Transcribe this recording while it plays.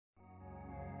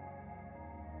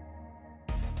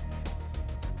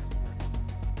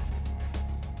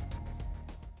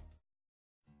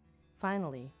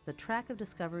Finally, the track of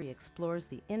discovery explores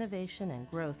the innovation and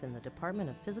growth in the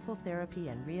Department of Physical Therapy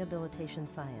and Rehabilitation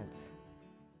Science.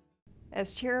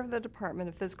 As chair of the Department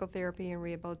of Physical Therapy and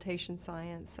Rehabilitation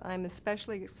Science, I'm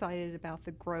especially excited about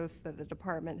the growth that the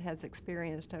department has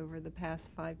experienced over the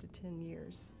past 5 to 10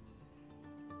 years.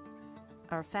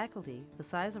 Our faculty, the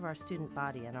size of our student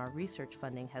body, and our research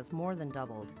funding has more than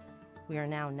doubled. We are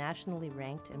now nationally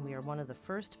ranked, and we are one of the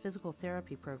first physical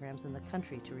therapy programs in the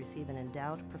country to receive an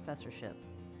endowed professorship.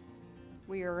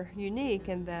 We are unique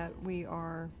in that we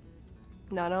are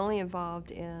not only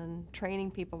involved in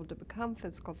training people to become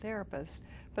physical therapists,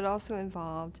 but also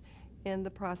involved in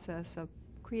the process of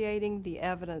creating the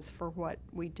evidence for what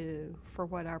we do, for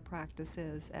what our practice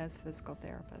is as physical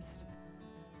therapists.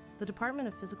 The Department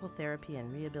of Physical Therapy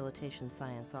and Rehabilitation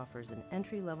Science offers an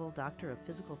entry-level Doctor of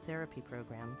Physical Therapy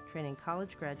program, training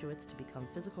college graduates to become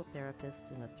physical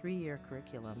therapists in a 3-year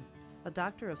curriculum, a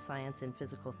Doctor of Science in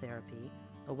Physical Therapy,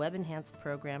 a web-enhanced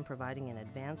program providing an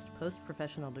advanced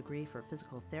post-professional degree for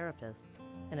physical therapists,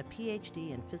 and a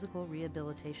Ph.D. in Physical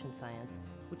Rehabilitation Science,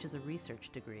 which is a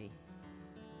research degree.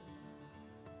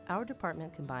 Our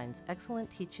department combines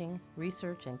excellent teaching,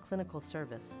 research, and clinical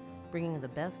service, bringing the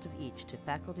best of each to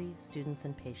faculty, students,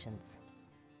 and patients.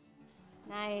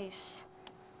 Nice.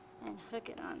 And hook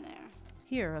it on there.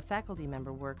 Here, a faculty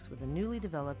member works with a newly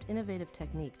developed innovative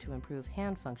technique to improve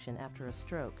hand function after a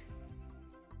stroke.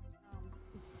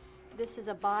 This is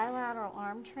a bilateral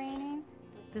arm training.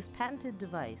 This patented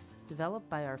device, developed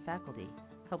by our faculty,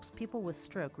 helps people with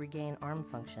stroke regain arm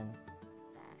function.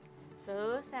 Back.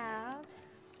 Both out,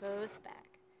 both back.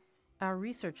 Our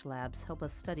research labs help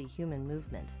us study human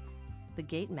movement. The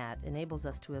gait mat enables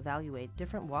us to evaluate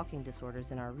different walking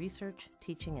disorders in our research,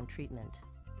 teaching, and treatment.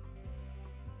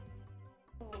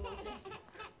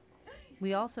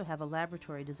 We also have a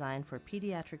laboratory designed for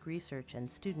pediatric research and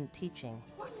student teaching.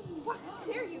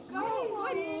 There you go.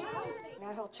 Good job.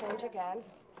 Now he'll change again.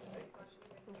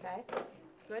 Okay,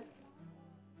 good.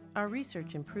 Our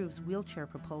research improves wheelchair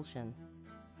propulsion.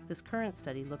 This current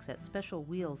study looks at special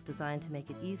wheels designed to make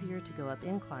it easier to go up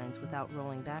inclines without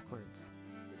rolling backwards.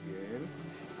 Again,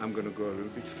 I'm going to go a little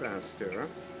bit faster.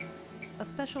 A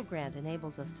special grant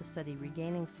enables us to study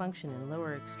regaining function in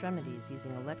lower extremities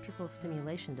using electrical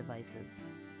stimulation devices.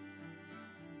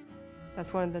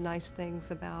 That's one of the nice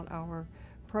things about our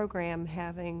program,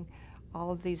 having all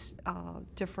of these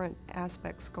different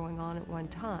aspects going on at one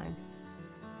time.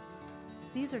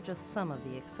 These are just some of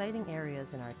the exciting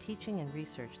areas in our teaching and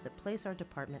research that place our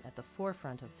department at the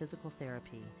forefront of physical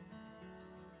therapy.